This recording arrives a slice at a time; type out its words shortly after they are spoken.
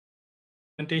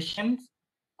presentations.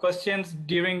 Questions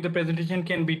during the presentation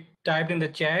can be typed in the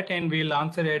chat and we'll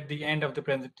answer at the end of the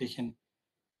presentation.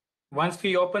 Once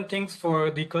we open things for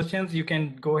the questions, you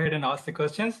can go ahead and ask the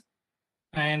questions.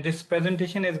 And this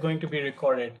presentation is going to be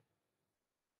recorded.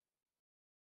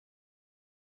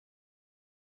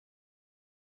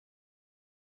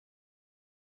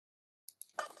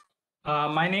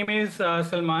 My name is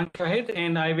Salman Shahid,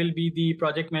 and I will be the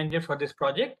project manager for this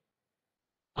project.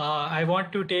 I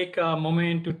want to take a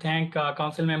moment to thank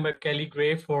Council Member Kelly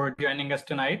Gray for joining us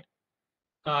tonight.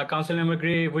 Council Member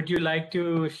Gray, would you like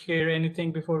to share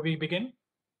anything before we begin?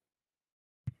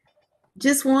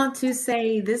 Just want to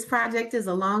say this project is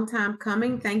a long time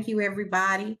coming. Thank you,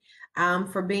 everybody,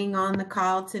 for being on the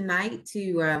call tonight,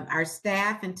 to our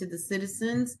staff and to the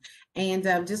citizens. And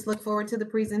just look forward to the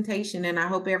presentation. And I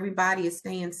hope everybody is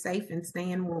staying safe and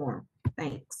staying warm.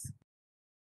 Thanks.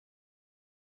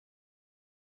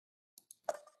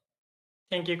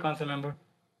 Thank you, Council Member.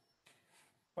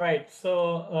 All right,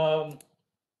 so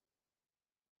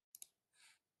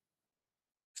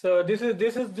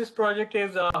this project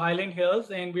is Highland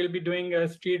Hills, and we'll be doing a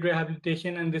street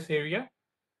rehabilitation in this area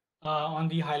on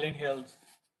the Highland Hills.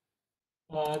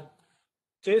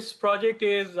 This project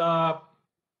is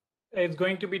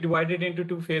going to be divided into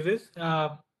two phases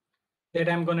that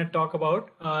I'm going to talk about.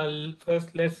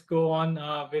 First, let's go on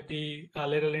with the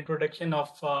little introduction of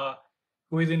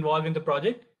who is involved in the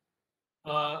project.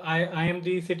 I am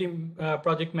the city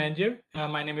project manager.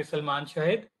 My name is Salman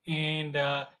Shahid, and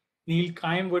Neil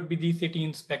Kaim would be the city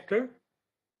inspector.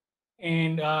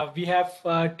 And we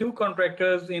have two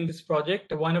contractors in this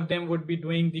project. One of them would be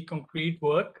doing the concrete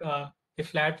work, the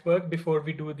flat work, before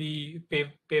we do the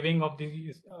paving of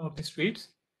the streets.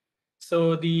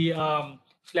 So the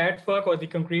flat work or the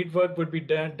concrete work would be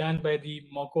done by the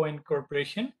MOCO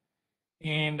Corporation,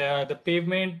 and the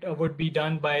pavement would be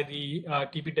done by the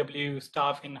TPW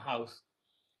staff in-house.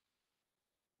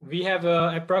 We have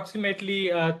approximately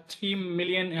 3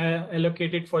 million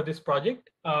allocated for this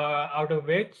project, out of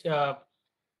which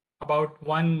about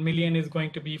 1 million is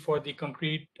going to be for the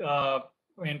concrete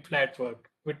and flat work,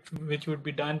 which would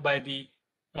be done by the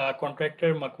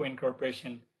contractor MOCO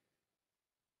Corporation.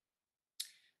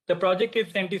 The project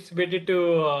is anticipated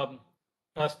to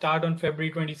start on February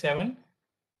 27,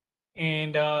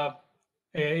 and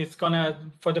it's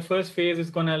gonna, for the first phase, it's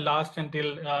gonna last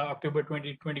until October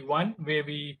 2021, where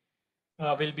we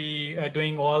will be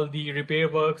doing all the repair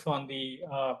works on the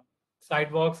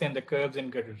sidewalks and the curbs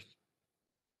and gutters.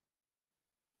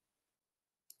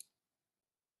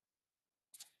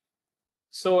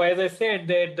 So as I said,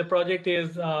 that the project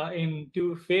is in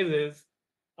two phases.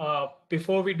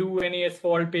 Before we do any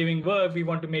asphalt paving work, we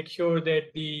want to make sure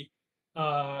that the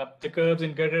curbs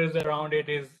and gutters around it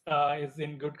is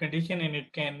in good condition and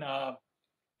it can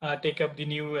take up the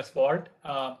new asphalt.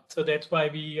 So that's why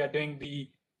we are doing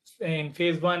in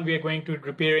phase one, we are going to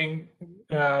repairing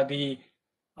the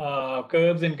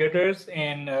curbs and gutters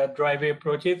and driveway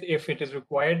approaches if it is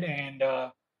required, and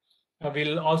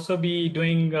we'll also be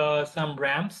doing some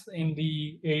ramps in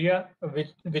the area,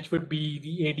 which would be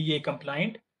the ADA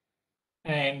compliant.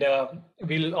 And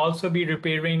we'll also be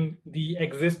repairing the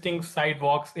existing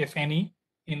sidewalks, if any,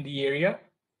 in the area.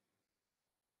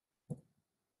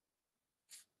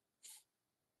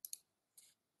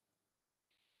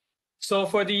 So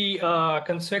for the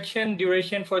construction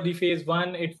duration for the phase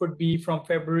one, it would be from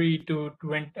February to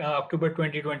October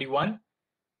 2021.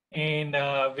 And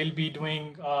we'll be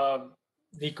doing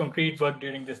the concrete work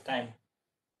during this time.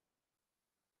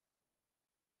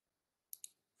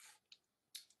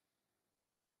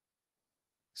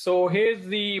 So here's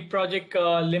the project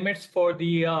limits for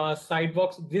the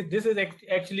sidewalks. This is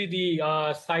actually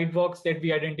the sidewalks that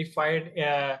we identified,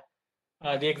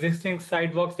 the existing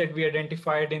sidewalks that we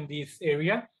identified in this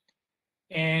area.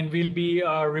 And we'll be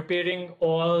repairing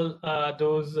all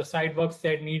those sidewalks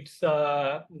that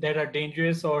that are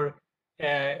dangerous or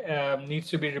needs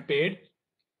to be repaired.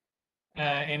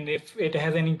 And if it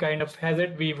has any kind of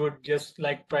hazard, we would just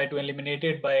try to eliminate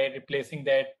it by replacing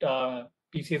that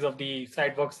pieces of the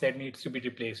sidewalks that needs to be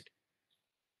replaced.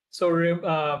 So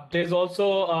there's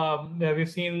also,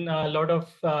 we've seen a lot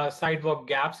of sidewalk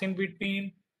gaps in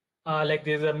between, like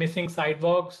there's a missing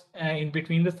sidewalks in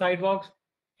between the sidewalks,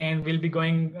 and we'll be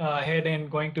going ahead and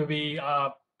going to be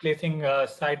placing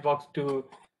sidewalks to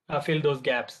fill those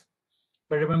gaps.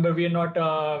 But remember, we are not,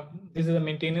 this is a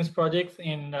maintenance project,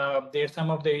 and there's some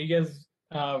of the areas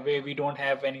where we don't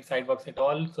have any sidewalks at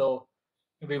all, so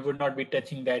we would not be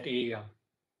touching that area.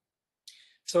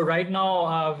 So right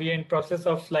now we are in process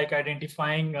of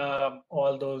identifying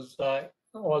all those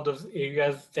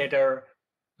areas that are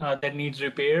that needs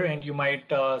repair, and you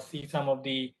might see some of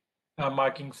the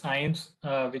marking signs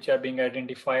which are being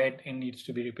identified and needs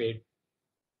to be repaired.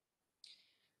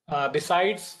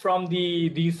 Besides from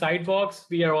the sidewalks,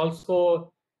 we are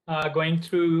also going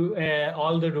through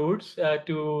all the routes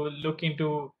to look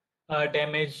into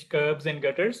damaged curbs and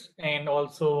gutters, and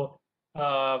also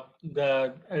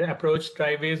the approach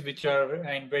driveways which are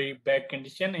in very bad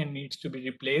condition and needs to be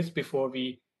replaced before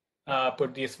we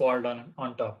put the asphalt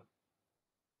on top.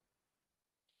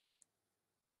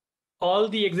 All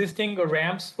the existing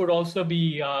ramps would also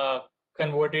be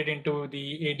converted into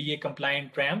the ADA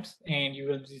compliant ramps, and you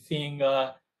will be seeing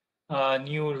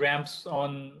new ramps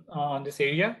on this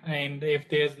area. And if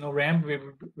there's no ramp,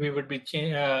 we would be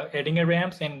adding a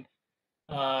ramps, and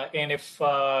if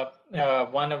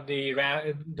one of the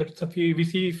there's a few, we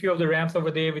see a few of the ramps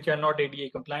over there which are not ADA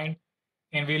compliant,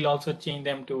 and we'll also change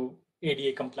them to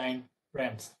ADA compliant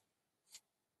ramps.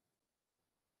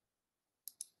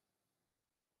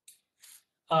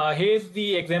 Here's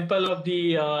the example of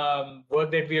the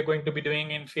work that we are going to be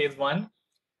doing in phase one.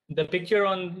 The picture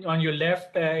on your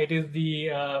left, it is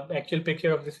the actual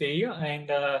picture of this area, and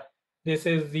this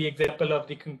is the example of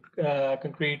the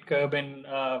concrete curb and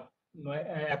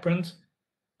aprons.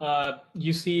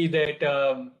 You see that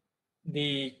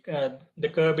the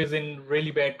curb is in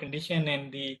really bad condition, and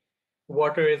the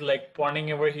water is like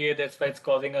ponding over here. That's why it's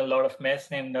causing a lot of mess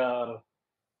and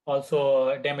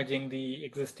also damaging the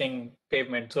existing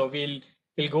pavement. So we'll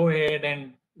go ahead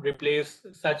and replace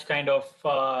such kind of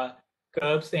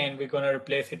curbs, and we're going to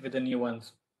replace it with the new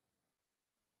ones.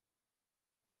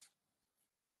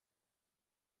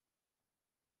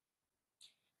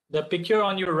 The picture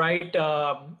on your right,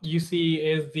 you see,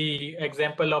 is the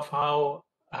example of how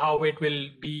it will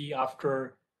be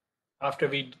after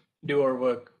we do our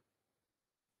work.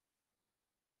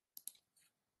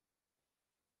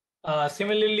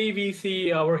 Similarly, we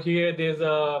see over here there's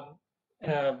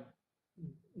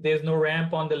no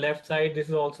ramp on the left side. This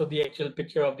is also the actual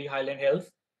picture of the Highland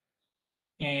Hills,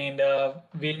 and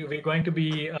we're going to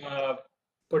be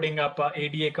putting up a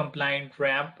ADA compliant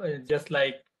ramp, just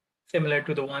like similar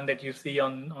to the one that you see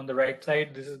on the right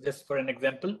side. This is just for an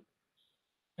example.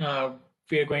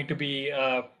 We are going to be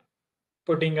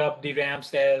putting up the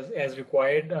ramps as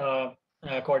required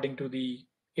according to the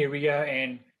area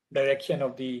and direction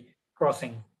of the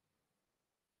crossing.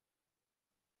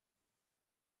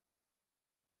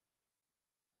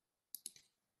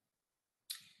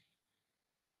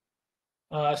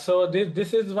 So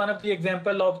this is one of the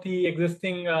example of the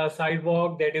existing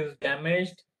sidewalk that is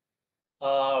damaged.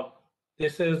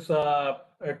 This is a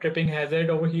tripping hazard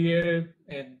over here,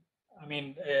 and I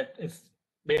mean it's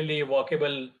barely a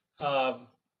walkable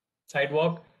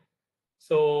sidewalk.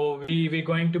 So we're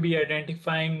going to be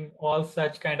identifying all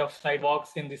such kind of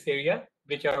sidewalks in this area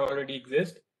which are already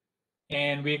exist,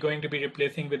 and we're going to be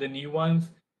replacing with the new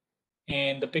ones.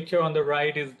 And the picture on the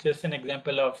right is just an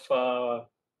example of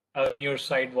a new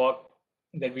sidewalk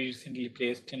that we recently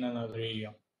placed in another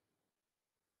area.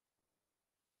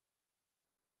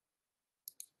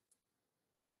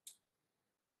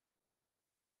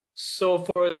 So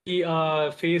for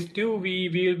the phase two, we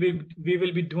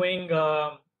will be doing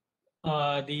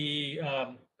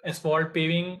the asphalt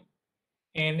paving,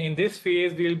 and in this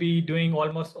phase we'll be doing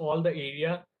almost all the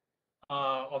area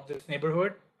of this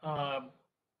neighborhood, and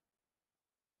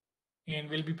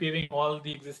we'll be paving all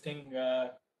the existing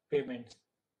pavements.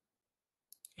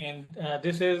 And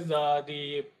this is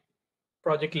the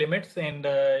project limits, and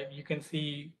you can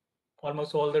see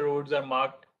almost all the roads are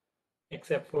marked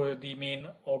except for the main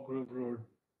Oak Grove Road.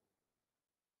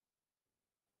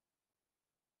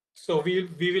 So we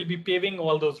will be paving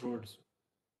all those roads.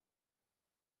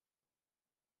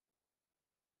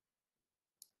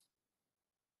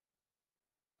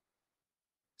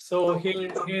 So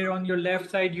here on your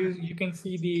left side, you can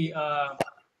see the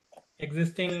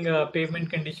existing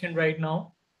pavement condition right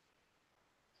now,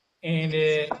 and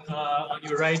on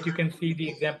your right you can see the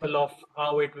example of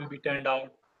how it will be turned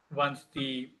out once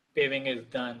the paving is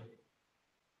done.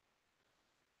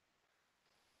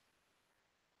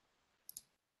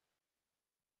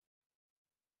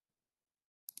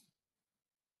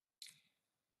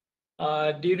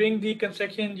 During the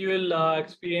construction, you will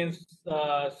experience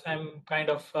some kind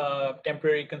of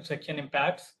temporary construction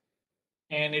impacts,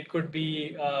 and it could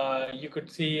be you could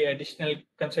see additional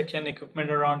construction equipment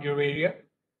around your area.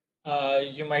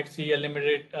 You might see a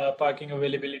limited parking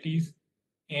availabilities,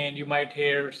 and you might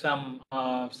hear some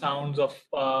sounds of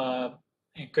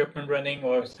equipment running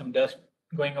or some dust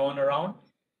going on around.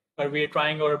 But we are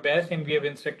trying our best, and we have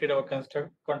instructed our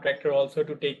contractor also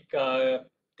to take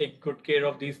good care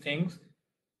of these things.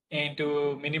 And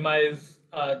to minimize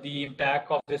the impact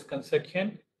of this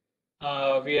construction,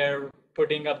 we are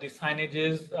putting up the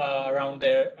signages around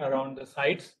the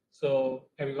sites, so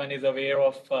everyone is aware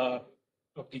of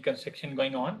the construction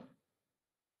going on.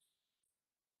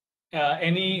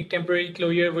 Any temporary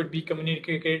closure would be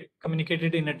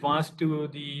communicated in advance to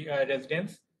the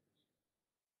residents.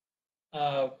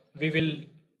 We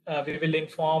will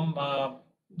inform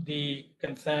the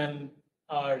concerned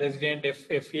resident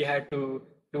if we had to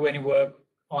do any work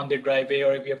on the driveway,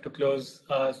 or if we have to close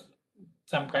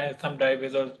some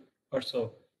driveways or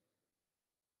so.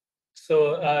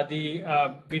 So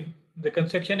the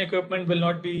construction equipment will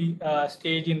not be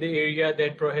staged in the area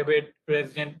that prohibit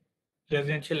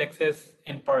residential access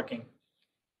and parking.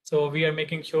 So we are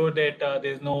making sure that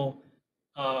there's no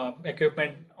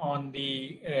equipment on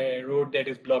the road that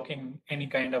is blocking any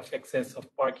kind of access of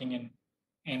parking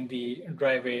in the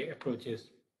driveway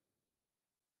approaches.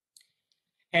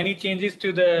 Any changes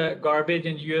to the garbage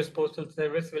and US Postal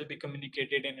Service will be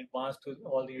communicated in advance to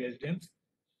all the residents.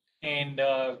 And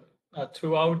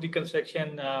throughout the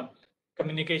construction,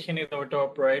 communication is our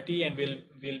top priority, and we'll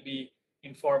be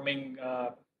informing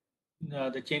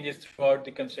the changes throughout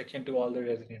the construction to all the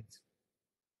residents.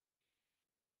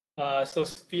 So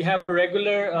we have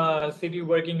regular city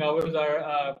working hours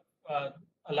are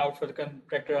allowed for the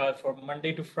contractor for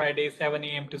Monday to Friday, 7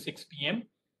 a.m. to 6 p.m.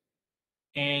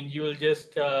 And you will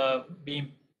just you'll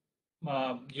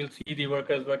see the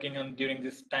workers working on during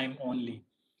this time only.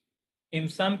 In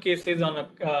some cases,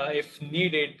 if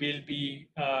needed, we'll be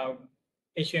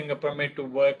issuing a permit to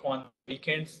work on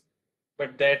weekends,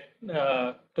 but that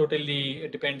totally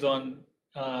depends on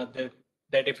that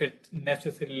if it's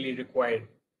necessarily required,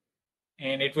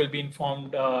 and it will be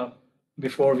informed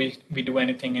before we do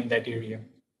anything in that area.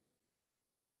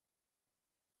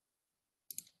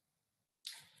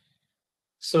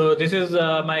 So this is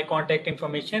my contact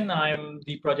information. I'm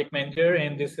the project manager,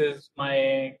 and this is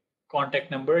my contact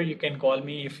number. You can call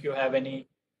me if you have any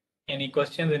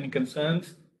questions, any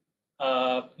concerns.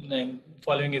 And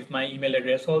following is my email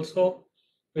address also.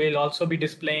 We'll also be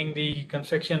displaying the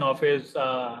construction office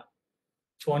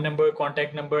phone number,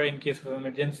 contact number in case of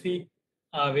emergency.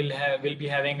 We'll be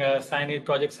having a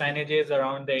project signages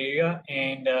around the area,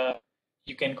 and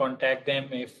you can contact them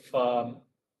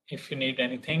if you need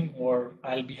anything, or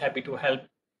I'll be happy to help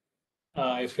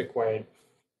if required.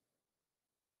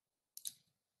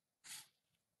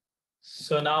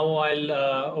 So now I'll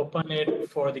open it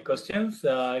for the questions.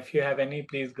 If you have any,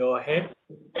 please go ahead.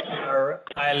 Or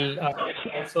I'll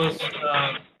also say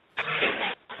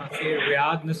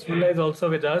Riyad Nasrullah is also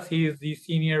with us. He is the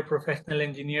senior professional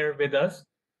engineer with us,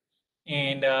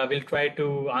 and we'll try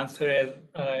to answer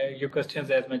your questions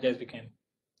as much as we can.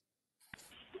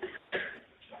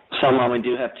 Salman, we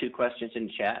do have two questions in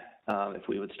chat. If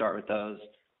we would start with those.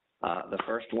 The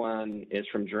first one is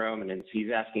from Jerome, and he's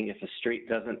asking if a street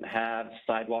doesn't have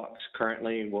sidewalks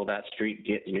currently, will that street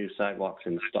get new sidewalks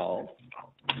installed?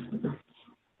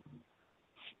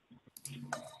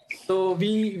 So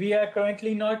we are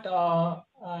currently not,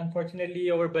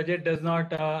 unfortunately, our budget does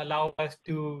not allow us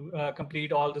to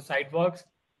complete all the sidewalks.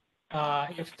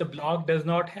 If the block does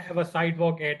not have a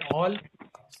sidewalk at all,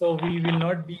 so we will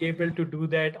not be able to do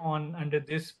that under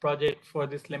this project for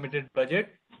this limited budget.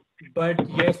 But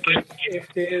yes,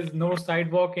 if there is no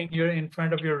sidewalk in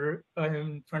front of your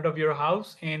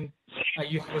house, and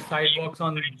you have sidewalks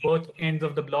on both ends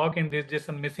of the block, and there's just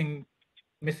a missing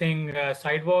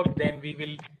sidewalk, then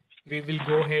we will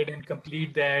go ahead and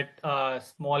complete that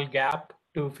small gap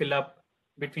to fill up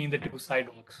between the two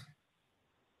sidewalks.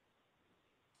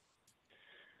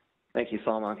 Thank you,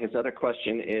 Salman. His other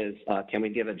question is, can we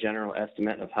give a general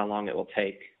estimate of how long it will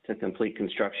take to complete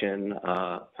construction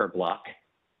per block?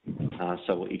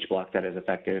 So each block that is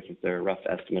effective, is there a rough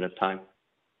estimate of time?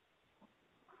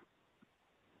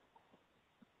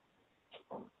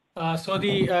 So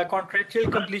the contractual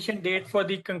completion date for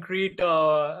the concrete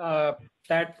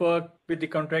flat work with the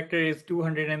contractor is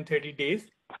 230 days.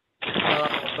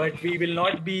 But we will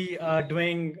not be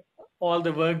doing all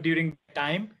the work during the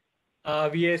time.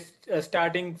 We are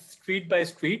starting street by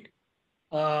street.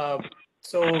 So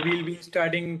we'll be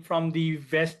starting from the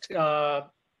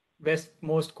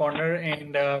westmost corner,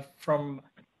 and from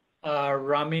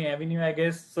Rami Avenue, I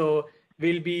guess. So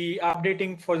we'll be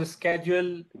updating for the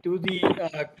schedule to the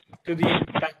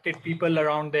impacted people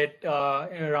around that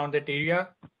area.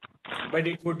 But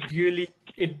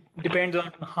it depends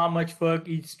on how much work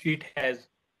each street has.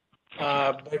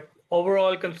 But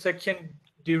overall construction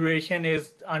duration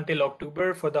is until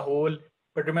October for the whole.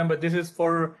 But remember, this is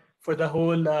for the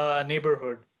whole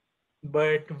neighborhood.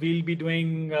 But we'll be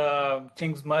doing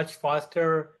things much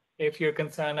faster if you're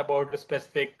concerned about a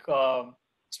specific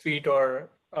street or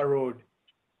a road.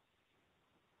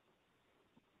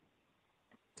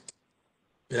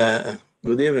 Good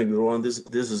evening, everyone. This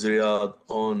is Riyadh.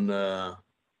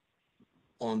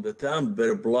 On the time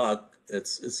per block,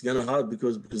 it's gonna hard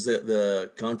because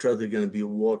the contractor gonna be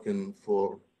working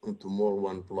onto more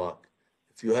one block.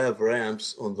 If you have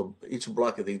ramps on each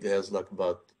block, I think it has like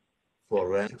about 4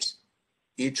 ramps.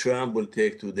 Each ramp will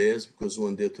take 2 days because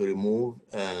 1 day to remove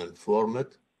and form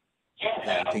it,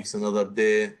 and it takes another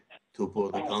day to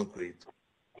pour the concrete,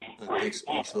 and it takes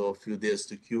also a few days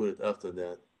to cure it after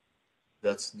that.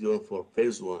 That's during for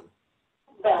phase 1.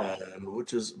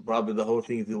 Which is probably the whole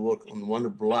thing. If you work on one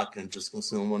block and just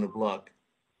consume one block,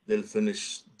 they'll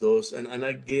finish those. And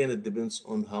again, it depends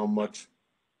on how much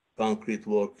concrete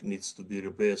work needs to be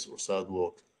replaced or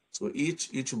sidewalk. So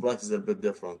each block is a bit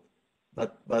different.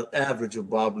 But average of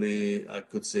probably, I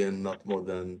could say, not more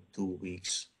than 2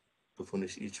 weeks to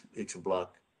finish each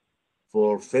block.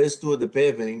 For phase 2 of the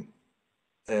paving,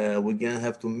 we're gonna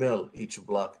have to mill each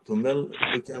block. To mill,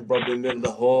 we can probably mill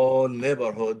the whole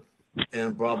neighborhood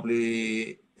and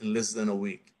probably in less than a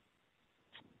week.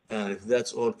 And if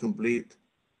that's all complete,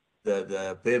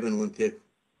 the paving will take,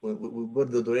 we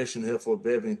put the duration here for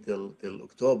paving till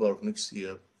October of next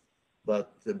year.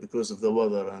 But because of the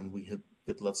weather and we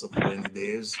hit lots of rainy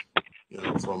days, you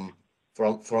know,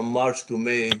 from March to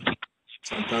May,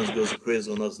 sometimes goes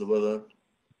crazy on us, the weather.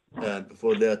 And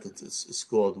before that, it's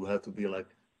cold. We have to be like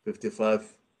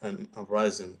 55 and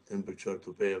rising temperature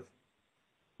to pave.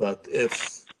 But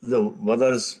if the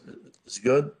weather is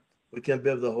good, we can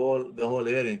pave the whole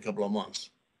area in a couple of months.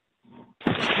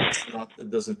 It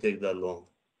doesn't take that long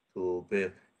to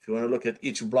pave. If you want to look at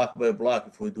each block by block,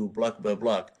 if we do block by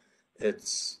block,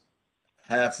 it's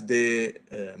half day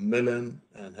milling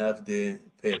and half day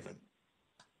paving.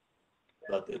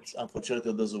 But it's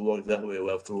unfortunately it doesn't work that way. We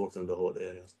have to work in the whole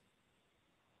area.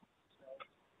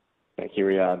 Thank you,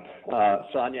 Riyadh.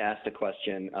 Sonia asked a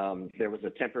question. There was a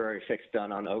temporary fix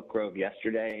done on Oak Grove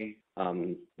yesterday.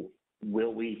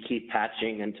 Will we keep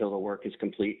patching until the work is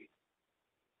complete?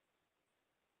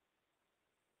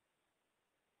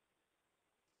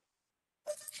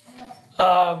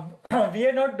 We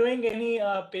are not doing any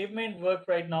pavement work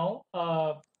right now.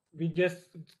 We just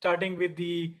starting with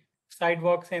the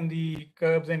sidewalks and the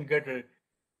curbs and gutter.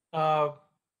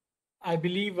 I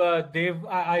believe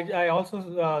I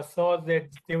also saw that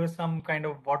there was some kind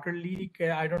of water leak.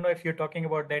 I don't know if you're talking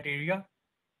about that area.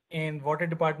 And water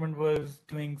department was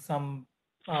doing some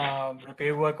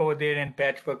repair work over there and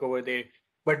patch work over there.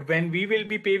 But when we will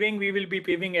be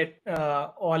paving at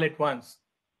all at once.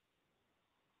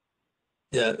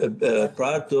 Yeah,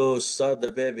 prior to start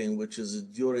the paving, which is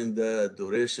during the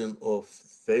duration of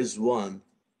phase 1,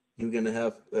 you're gonna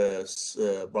have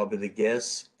probably the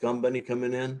gas company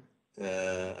coming in,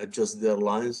 adjust their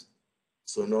lines.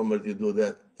 So normally you do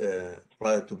that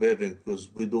prior to paving because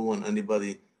we don't want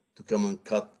anybody to come and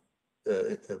cut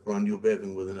a brand new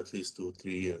paving within at least 2 or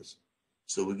 3 years.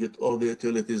 So we get all the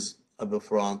utilities up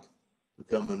front to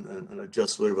come and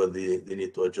adjust wherever they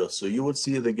need to adjust. So you would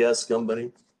see the gas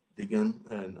company begin,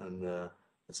 and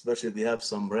especially they have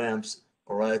some ramps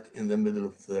right in the middle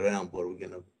of the ramp where we're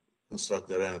gonna construct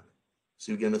the ramp.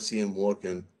 So you're gonna see them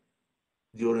working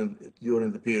during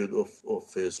the period of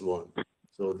phase 1.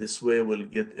 So this way we'll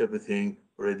get everything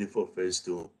ready for phase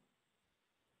 2.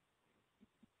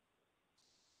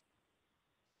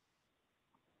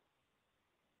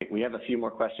 We have a few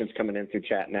more questions coming in through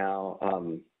chat now.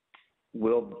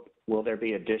 Will there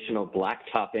be additional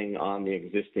blacktopping on the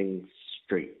existing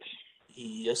street?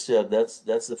 Yes, sir.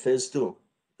 That's the phase 2.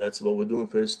 That's what we're doing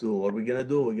phase 2. What we're gonna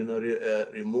do? We're gonna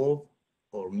remove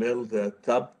or mill the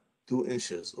top 2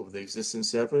 inches of the existing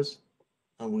surface,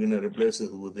 and we're gonna replace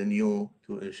it with the new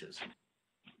 2 inches.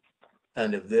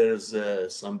 And if there's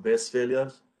some base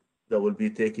failures that will be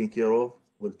taken care of,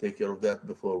 we'll take care of that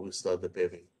before we start the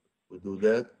paving. We do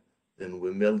that, then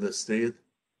we mill the street,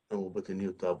 and we'll put a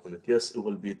new top on it. Yes, it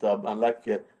will be top, unlike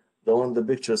the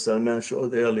picture Salman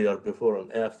showed earlier, before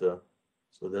and after.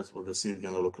 So that's what the street is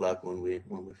gonna look like when we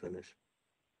finish.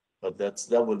 But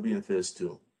that will be in phase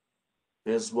 2.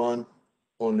 Phase 1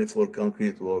 only for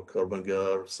concrete work, curb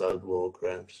gutter, sidewalk,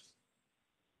 ramps.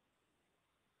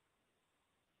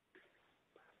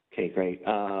 Okay, great.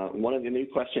 One of the new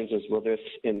questions is, will this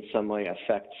in some way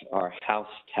affect our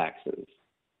house taxes,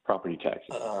 property taxes?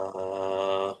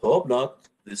 Hope not.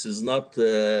 This is not,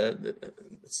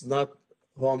 it's not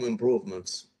home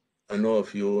improvements. I know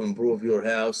if you improve your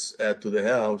house, add to the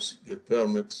house, get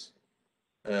permits,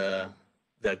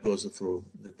 that goes through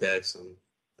the tax. And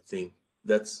I think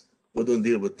we don't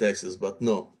deal with taxes, but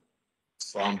no,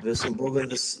 From this improving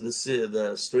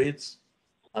the streets,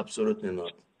 absolutely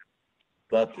not.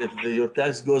 But if your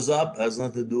tax goes up, has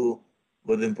nothing to do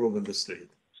with improving the street.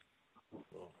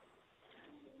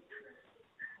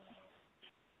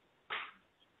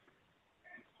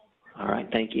 All right,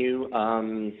 thank you.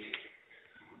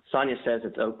 Sonia says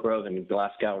it's Oak Grove and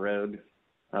Glasgow Road,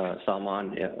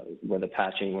 Salman, where the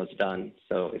patching was done.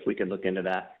 So if we could look into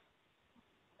that,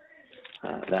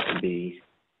 that would be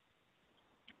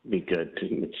good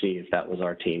to see if that was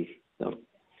our team. So.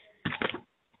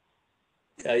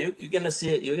 Yeah, you're gonna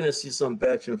see some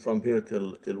patching from here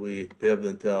till we pave the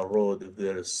entire road. If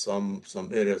there is some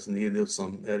areas needed,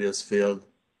 some areas failed,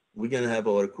 we're gonna have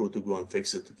our crew to go and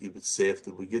fix it to keep it safe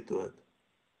till we get to it.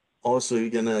 Also, you're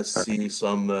gonna see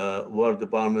some water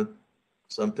department,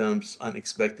 sometimes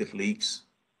unexpected leaks,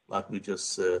 like we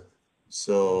just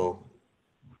saw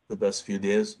the past few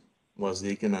days was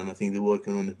leaking, and I think they're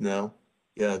working on it now.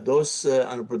 Yeah, those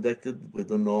unprotected, we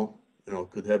don't know,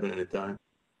 could happen anytime,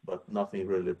 but nothing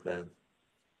really planned.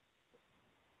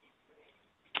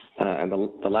 And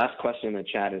the last question in the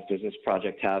chat is, does this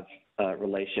project have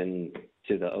relation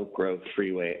to the Oak Grove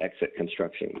Freeway exit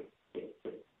construction?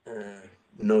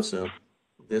 No, sir.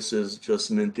 This is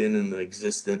just maintaining the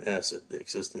existing asset, the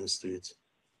existing streets.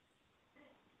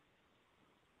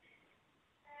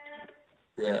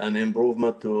 Yeah, an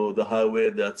improvement to the highway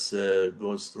that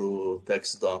goes through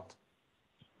tax dot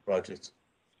projects.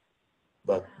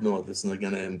 But no, this is not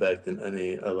going to impact in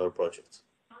any other projects.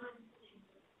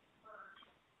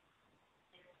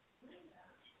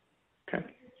 Okay.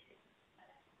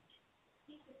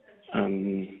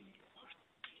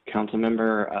 Council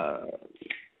member,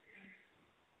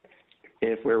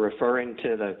 if we're referring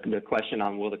to the question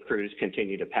on will the crews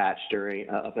continue to patch during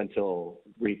up until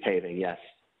repaving, yes,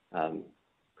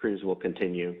 crews will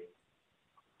continue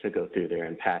to go through there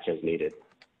and patch as needed.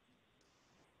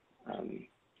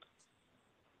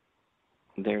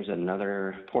 There's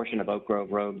another portion of Oak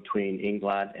Grove Road between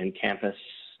Inglad and Campus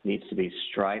needs to be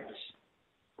striped.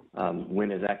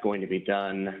 When is that going to be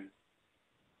done?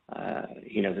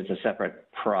 It's a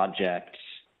separate project,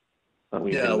 but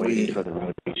we've been waiting for the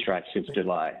road to be striped since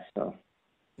July. So.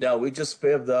 Yeah, we just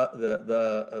paved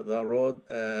the road,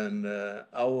 and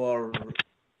our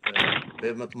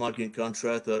pavement marking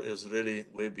contractor is really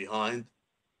way behind.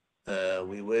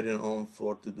 We waiting on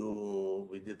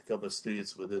we did a couple of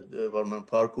streets with the Vermont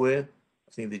Parkway.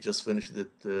 I think they just finished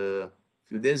it a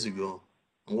few days ago.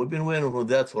 And we've been waiting for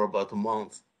that for about a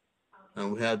month.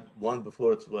 And we had one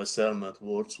before it was Selma at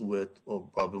Wards with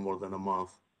probably more than a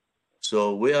month.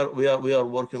 So we are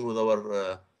working with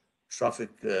our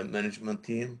traffic management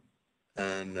team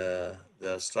and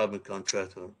the striping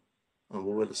contractor, and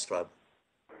we will stripe.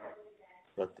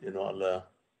 But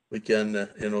we can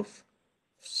if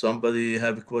somebody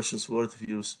have questions for it, if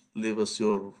you leave us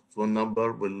your phone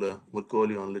number, we'll call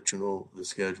you and let you know the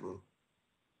schedule.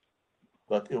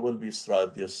 But it will be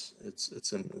striped. Yes,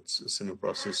 it's in the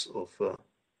process of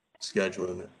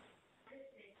scheduling it.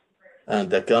 And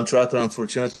the contractor,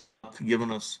 unfortunately, not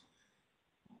given us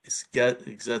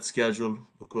exact schedule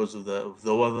because of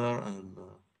the weather, and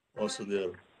also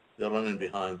they're running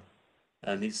behind.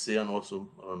 And he's saying also,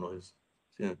 I don't know, he's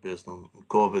saying based on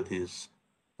COVID, he's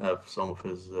have some of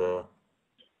his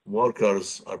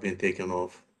workers are being taken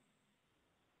off.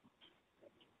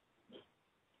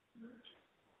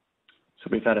 So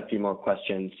we've had a few more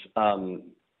questions.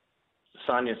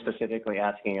 Sonia specifically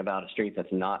asking about a street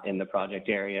that's not in the project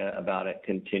area, about it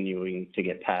continuing to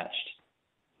get patched.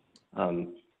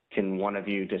 Can one of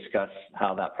you discuss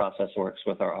how that process works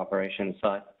with our operations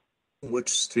side? Which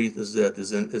street is that?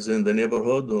 Is in the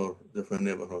neighborhood or different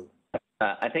neighborhood?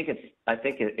 I think is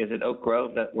it Oak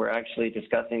Grove that we're actually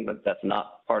discussing, but that's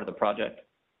not part of the project?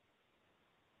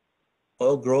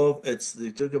 Oak Grove,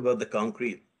 they talk about the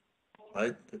concrete,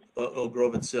 right? Oak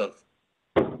Grove itself.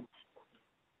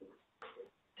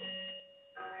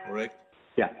 Correct?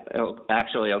 Yeah,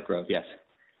 actually Oak Grove, yes.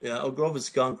 Yeah, Oak Grove is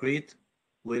concrete.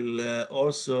 We'll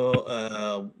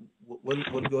also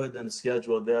we'll go ahead and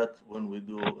schedule that when we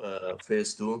do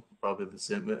phase 2, probably the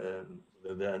same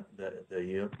the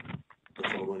year, the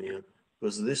following year,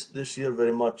 because this year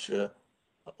very much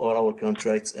all our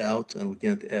contracts out and we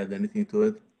can't add anything to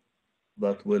it,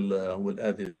 but we'll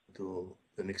add it to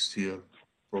the next year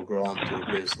program to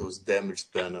replace those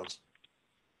damaged panels.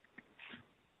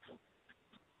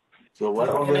 So what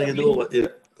are we going to do?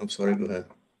 I'm sorry, go ahead.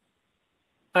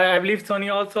 I believe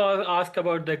Sonia also asked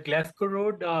about the Glasgow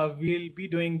Road. We'll be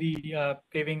doing the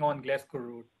paving on Glasgow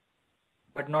Road,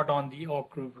 but not on the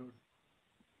Oak Grove Road.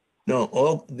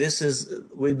 No,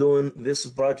 we're doing this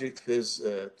project phase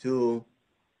 2.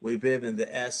 We pave in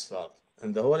the asphalt,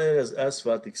 and the whole area is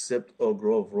asphalt except Oak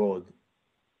Grove Road,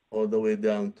 all the way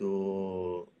down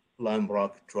to Lime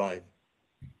Rock Drive.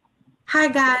 Hi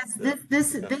guys, Yeah.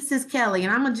 this is Kelly,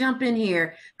 and I'm gonna jump in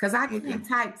here because I can't Okay.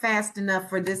 type fast enough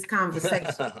for this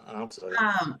conversation. I'm sorry.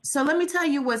 So let me tell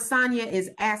you what Sonia is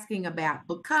asking about,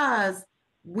 because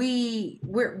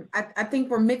I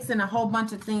think we're mixing a whole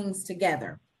bunch of things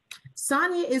together.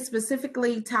 Sonia is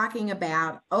specifically talking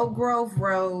about Oak Grove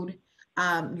Road.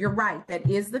 You're right, that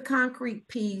is the concrete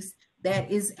piece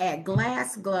that is at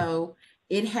Glass Glow.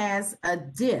 It has a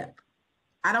dip.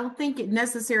 I don't think it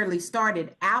necessarily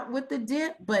started out with the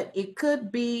dip, but it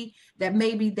could be that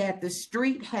maybe that the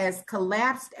street has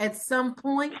collapsed at some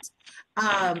point.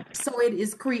 So it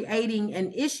is creating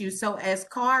an issue. So as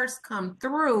cars come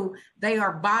through, they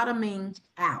are bottoming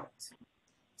out.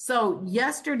 So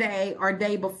yesterday or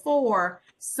day before,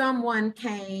 someone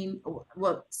came,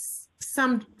 well,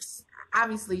 some,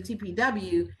 obviously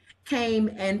TPW came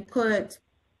and put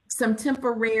some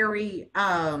temporary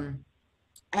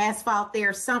asphalt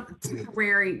there, some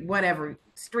temporary whatever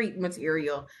street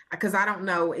material, because I don't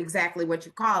know exactly what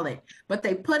you call it, but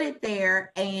they put it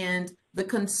there, and the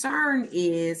concern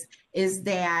is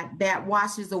that that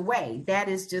washes away. That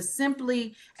is just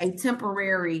simply a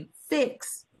temporary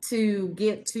fix to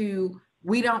get to,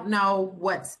 we don't know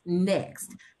what's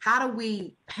next. How do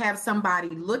we have somebody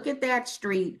look at that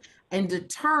street and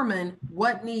determine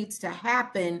what needs to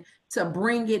happen to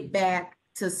bring it back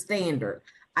to standard?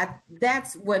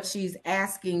 That's what she's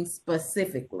asking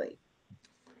specifically.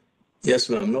 Yes,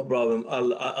 ma'am, no problem.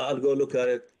 I'll go look at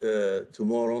it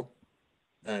tomorrow,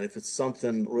 and if it's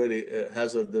something really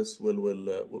hazardous,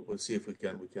 we'll see if we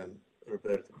can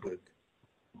repair it quick.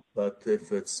 But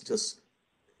if it's just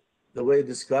the way you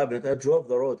described it, I drove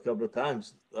the road a couple of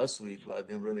times last week, but I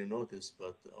didn't really notice.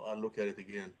 But I'll look at it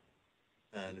again,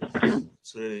 and if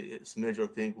it's a major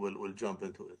thing, we'll jump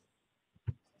into it.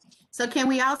 So can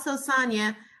we also,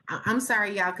 Sonia, I'm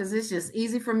sorry, y'all, because it's just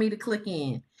easy for me to click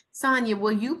in. Sonia,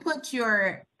 will you put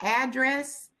your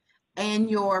address and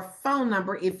your phone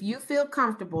number, if you feel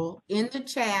comfortable, in the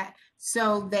chat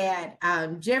so that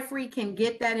Jeffrey can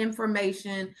get that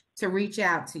information to reach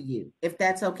out to you, if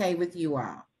that's okay with you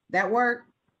all? That work?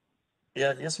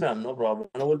 Yeah, yes, ma'am, no problem.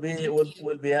 And we'll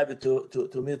be happy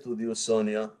to meet with you,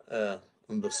 Sonia,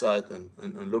 on the site and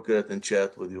look at it and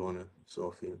chat with you on it.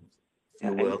 So if you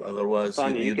will, otherwise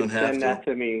Sonia, you don't have to. Send that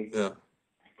to me. Yeah.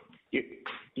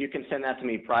 You can send that to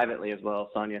me privately as well,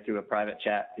 Sonia, through a private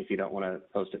chat if you don't want to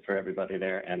post it for everybody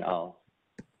there, and I'll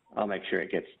make sure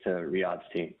it gets to Riyadh's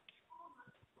team.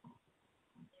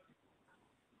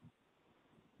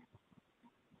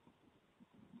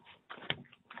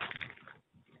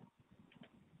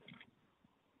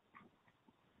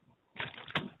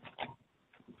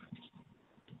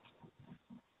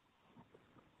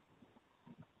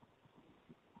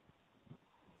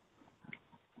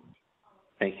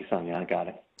 Thank you, Sonia. I got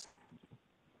it.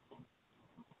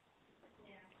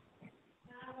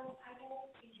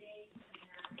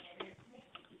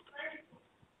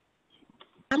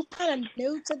 I'm kind of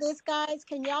new to this, guys.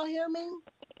 Can y'all hear me?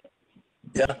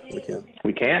 Yeah, we can.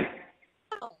 We can.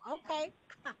 Oh, okay.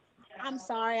 I'm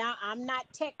sorry, I'm not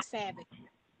tech savvy.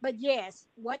 But yes,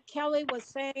 what Kelly was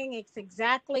saying is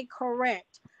exactly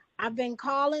correct. I've been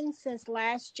calling since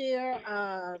last year,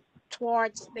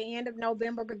 towards the end of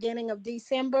November, beginning of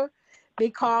December,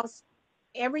 because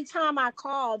every time I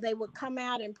called, they would come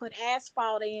out and put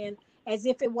asphalt in as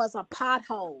if it was a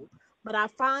pothole. But I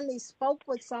finally spoke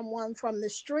with someone from the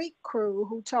street crew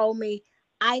who told me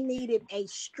I needed a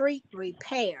street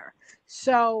repair.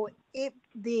 So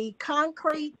the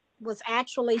concrete was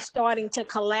actually starting to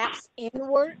collapse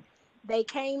inward. They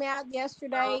came out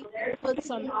yesterday, put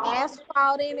some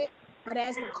asphalt in it, but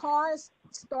as the cars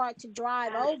start to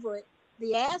drive over it,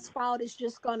 the asphalt is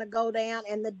just going to go down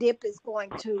and the dip is going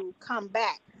to come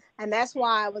back. And that's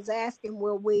why I was asking,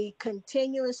 will we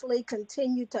continuously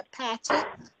continue to patch it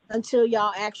until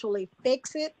y'all actually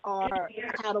fix it, or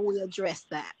how do we address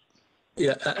that?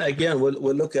 Yeah, again, we'll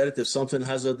look at it. If something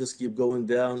hazardous keep going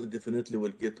down, definitely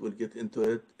we'll get into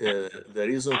it. The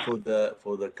reason for the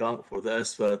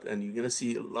asphalt, and you're gonna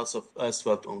see lots of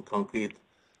asphalt on concrete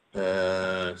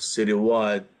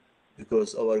citywide,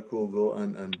 because our crew go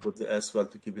and put the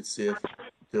asphalt to keep it safe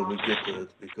till we get to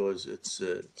it, because it's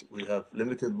we have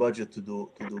limited budget to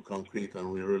do concrete, and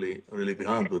we're really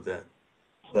behind with that.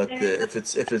 But if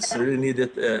it's really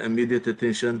needed immediate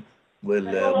attention,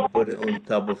 we'll put it on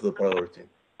top of the priority.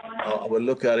 I will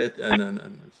look at it,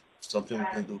 and something we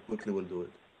can do quickly, we'll do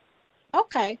it.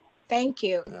 Okay, thank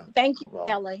you. Yeah. Thank you, Well,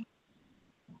 Kelly.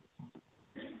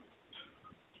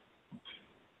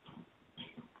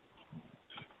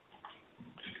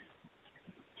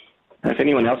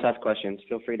 anyone else has questions,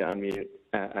 feel free to unmute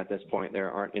at this point. There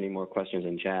aren't any more questions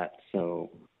in chat, so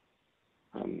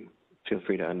feel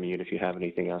free to unmute if you have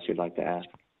anything else you'd like to ask.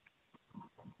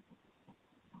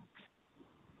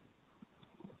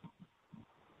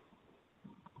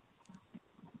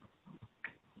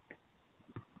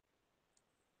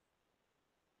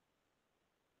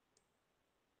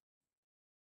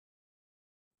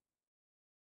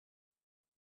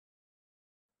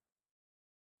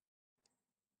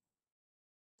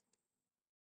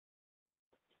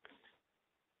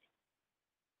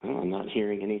 Well, I'm not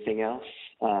hearing anything else.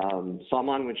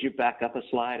 Salman, would you back up a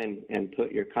slide and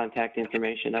put your contact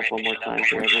information up one more time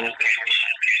for everyone?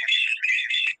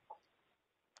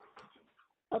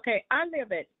 Okay, I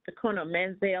live at the corner of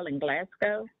Mansell and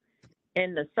Glasgow,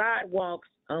 and the sidewalks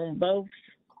on both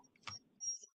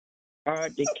are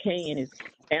decaying. It's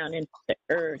down into the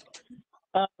earth.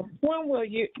 When will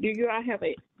do you all have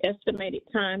an estimated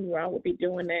time where I will be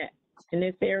doing that in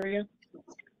this area?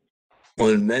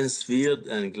 On Mansfield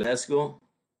and Glasgow?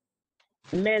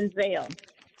 Mansell.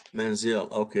 Mansell,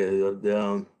 okay, you're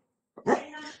down.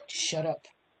 Shut up.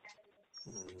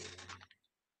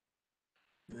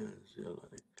 Mansell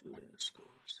and Glasgow.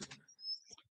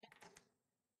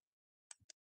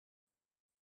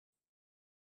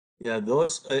 Yeah,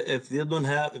 those if they don't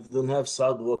have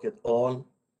sidewalk at all,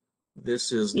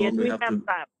 this is Yes, normally we have have to.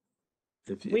 sidewalk.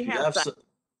 If We you have have sidewalk.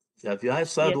 yeah, if you have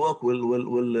sidewalk, we'll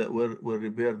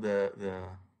repair the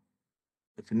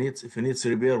if it needs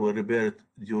repair, we'll repair it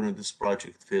during this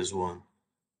project phase 1.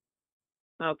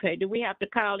 Okay, do we have to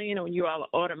call in, or you all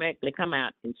automatically come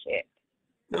out and check?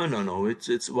 No.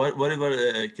 It's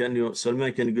whatever. Can you,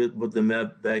 Salman? Can you put the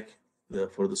map back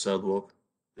for the sidewalk,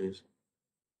 please?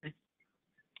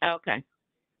 Okay.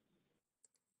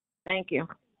 Thank you.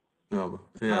 No,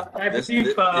 yeah. I This,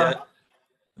 believe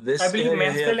this I believe area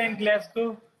Mansell here. and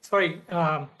Glasgow. Sorry,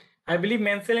 I believe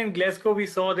Mansell and Glasgow. We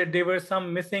saw that there were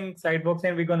some missing sidewalks,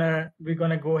 and we're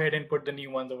gonna go ahead and put the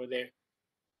new ones over there.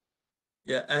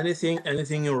 Yeah, anything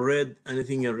in red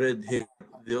here.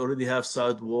 They already have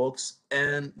sidewalks,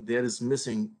 and there is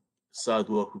missing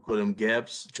sidewalk. We call them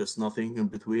gaps, just nothing in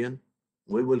between.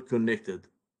 We will connect it,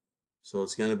 so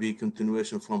it's gonna be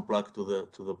continuation from block to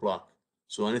the block.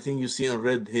 So anything you see in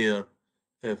red here,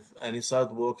 if any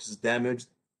sidewalk is damaged,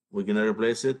 we're gonna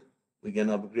replace it. We're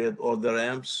gonna upgrade all the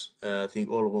ramps. I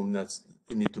think all of them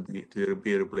need to be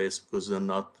replaced because they're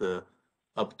not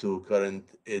up to current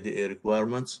ADA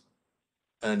requirements.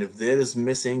 And if there is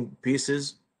missing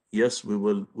pieces, yes, we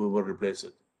will replace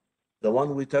it. The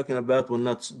one we're talking about, we're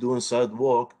not doing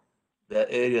sidewalk, the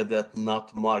area that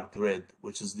not marked red,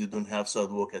 which is they don't have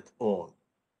sidewalk at all.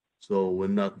 So we're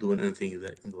not doing anything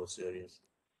in those areas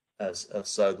as a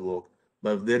sidewalk.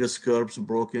 But if there is curbs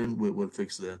broken, we will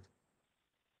fix that.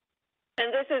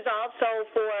 And this is also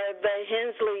for the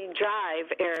Hensley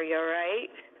Drive area,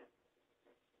 right?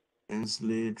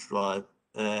 Hensley Drive.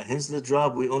 Hensley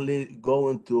Drive, we only go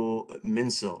into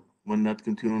Mansell. We're not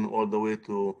continuing all the way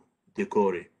to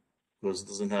Decorey because it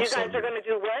doesn't have You guys sidewalk. are going to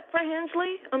do what for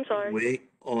Hensley? I'm sorry. We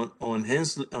on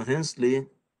Hensley,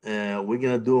 we're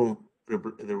gonna do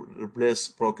replace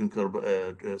broken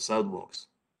sidewalks.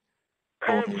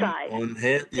 Curbside.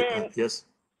 Yes.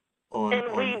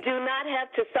 And we do not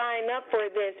have to sign up for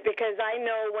this because I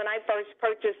know when I first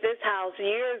purchased this house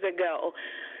years ago,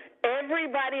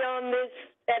 everybody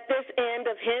at this end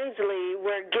of Hensley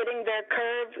were getting their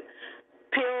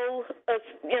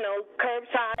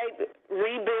curbside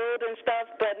rebuild and stuff,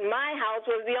 but my house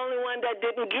was the only one that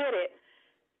didn't get it.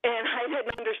 And I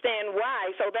didn't understand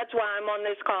why, so that's why I'm on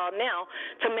this call now,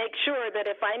 to make sure that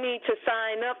if I need to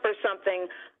sign up for something,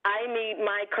 I need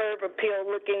my curb appeal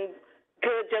looking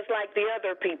good just like the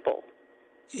other people.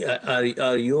 Yeah,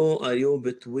 are you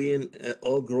between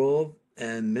Oak Grove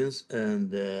and No,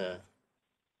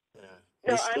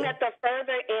 I'm at the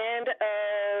further end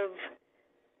of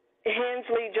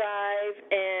Hensley Drive,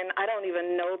 and I don't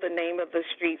even know the name of the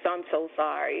streets. I'm so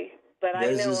sorry, but I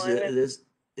know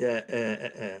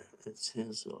it's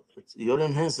Hensel. You're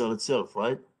in Hensel itself,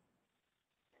 right?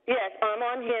 Yes, I'm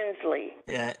on Hensley.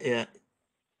 Yeah.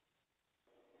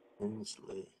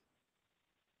 Hensley.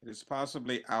 It's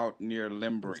possibly out near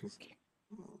Limbrick.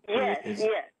 Yes.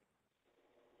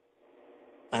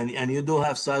 And you do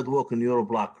have sidewalk in your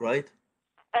block, right?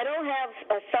 I don't have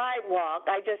a sidewalk.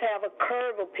 I just have a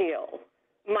curb appeal.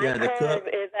 My curb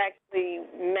is actually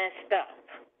messed up.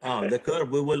 Oh, the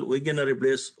curb, we're gonna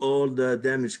replace all the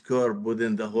damaged curb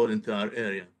within the whole entire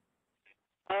area.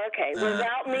 Okay,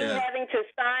 without me having to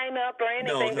sign up or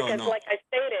anything, because like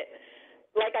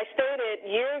I stated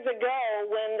years ago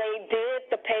when they did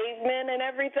the pavement and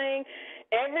everything,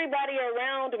 everybody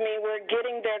around me were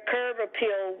getting their curb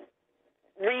appeal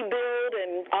rebuild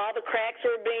and all the cracks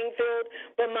were being filled,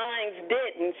 but mine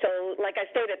didn't. So like I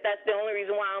stated, that's the only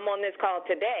reason why I'm on this call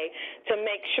today, to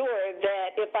make sure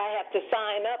that if I have to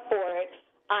sign up for it,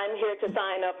 I'm here to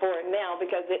sign up for it now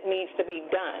because it needs to be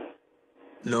done.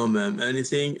 No, ma'am.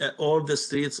 Anything, all the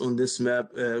streets on this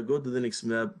map, go to the next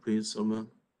map, please, ma'am.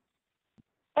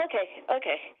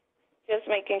 Okay. Just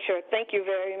making sure. Thank you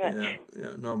very much.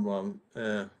 Yeah, no problem.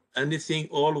 Anything,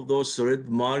 all of those red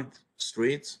marked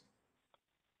streets,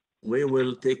 we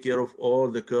will take care of all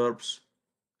the curbs.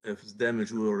 If it's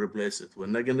damaged, we will replace it. We're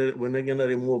not gonna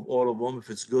remove all of them. If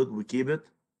it's good, we keep it.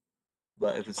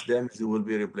 But if it's damaged, it will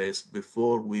be replaced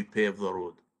before we pave the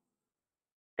road.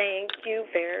 Thank you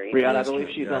very Riyadh, I much. believe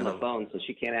she's Yeah, on the no. phone, so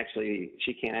she can't actually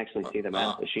see the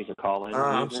map, but she's a call-in.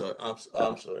 I'm user.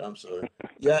 sorry. I'm sorry.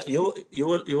 Yeah, you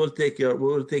will take care. We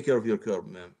will take care of your curb,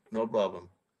 ma'am. No problem.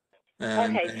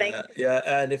 And Okay, thank yeah,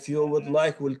 and if you would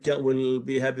like, we'll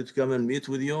be happy to come and meet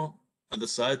with you on the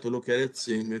site to look at it,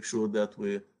 see, make sure that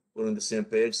we're on the same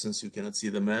page. Since you cannot see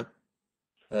the map,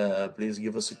 please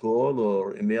give us a call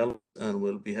or email, and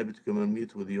we'll be happy to come and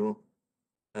meet with you,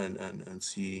 and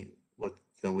see what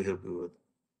can we help you with.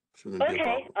 Shouldn't be a Okay,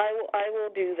 problem. I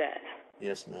will do that.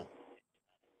 Yes, ma'am.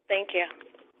 Thank you.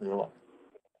 You're welcome.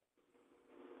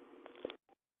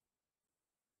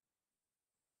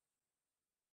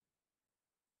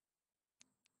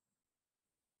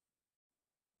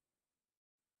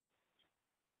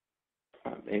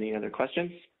 Any other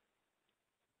questions?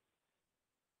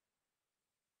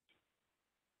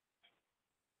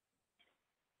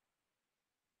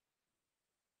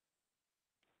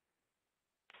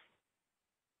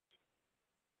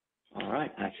 All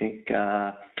right, I think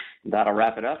that'll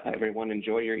wrap it up. Everyone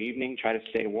enjoy your evening. Try to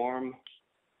stay warm.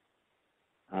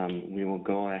 We will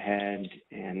go ahead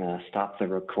and stop the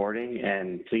recording,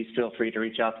 and please feel free to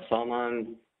reach out to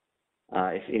Salman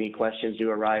if any questions do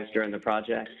arise during the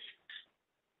project.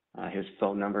 His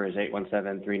phone number is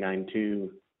 817-392-7968.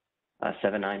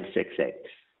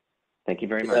 Thank you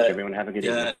very much. Everyone have a good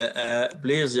evening.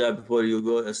 Please, before you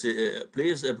go,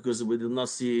 please, because we did not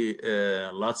see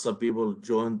lots of people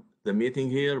join the meeting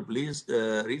here, please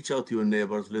reach out to your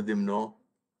neighbors, let them know,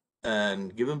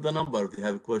 and give them the number. If they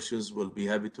have questions, we'll be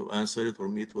happy to answer it or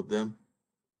meet with them.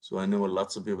 So I know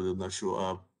lots of people did not show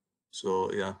up.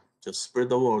 So yeah, just spread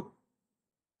the word.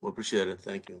 We appreciate it.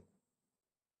 Thank you.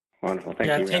 Wonderful.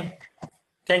 Thank you.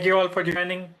 Thank you all for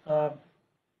joining. Have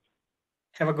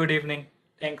a good evening.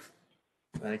 Thanks.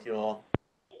 Thank you all.